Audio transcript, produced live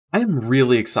I am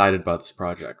really excited about this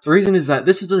project. The reason is that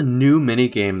this is a new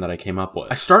minigame that I came up with.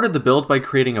 I started the build by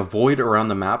creating a void around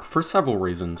the map for several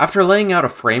reasons. After laying out a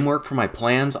framework for my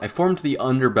plans, I formed the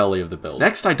underbelly of the build.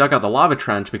 Next, I dug out the lava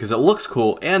trench because it looks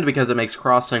cool and because it makes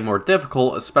crossing more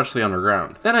difficult, especially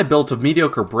underground. Then I built a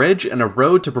mediocre bridge and a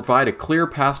road to provide a clear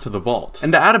path to the vault.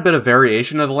 And to add a bit of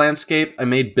variation to the landscape, I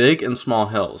made big and small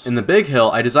hills. In the big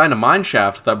hill, I designed a mine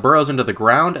shaft that burrows into the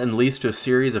ground and leads to a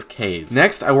series of caves.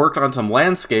 Next, I worked on some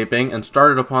landscaping and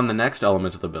started upon the next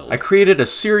element of the build. I created a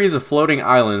series of floating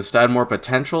islands to add more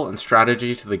potential and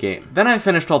strategy to the game. Then I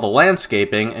finished all the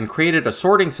landscaping and created a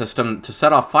sorting system to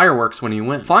set off fireworks when you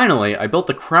win. Finally, I built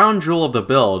the crown jewel of the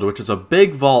build, which is a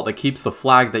big vault that keeps the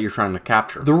flag that you're trying to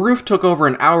capture. The roof took over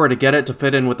an hour to get it to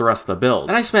fit in with the rest of the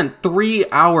build. And I spent 3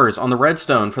 hours on the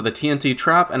redstone for the TNT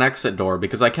trap and exit door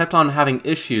because I kept on having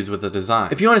issues with the design.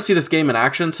 If you want to see this game in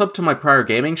action, sub to my Pryor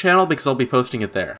gaming channel because I'll be posting it there.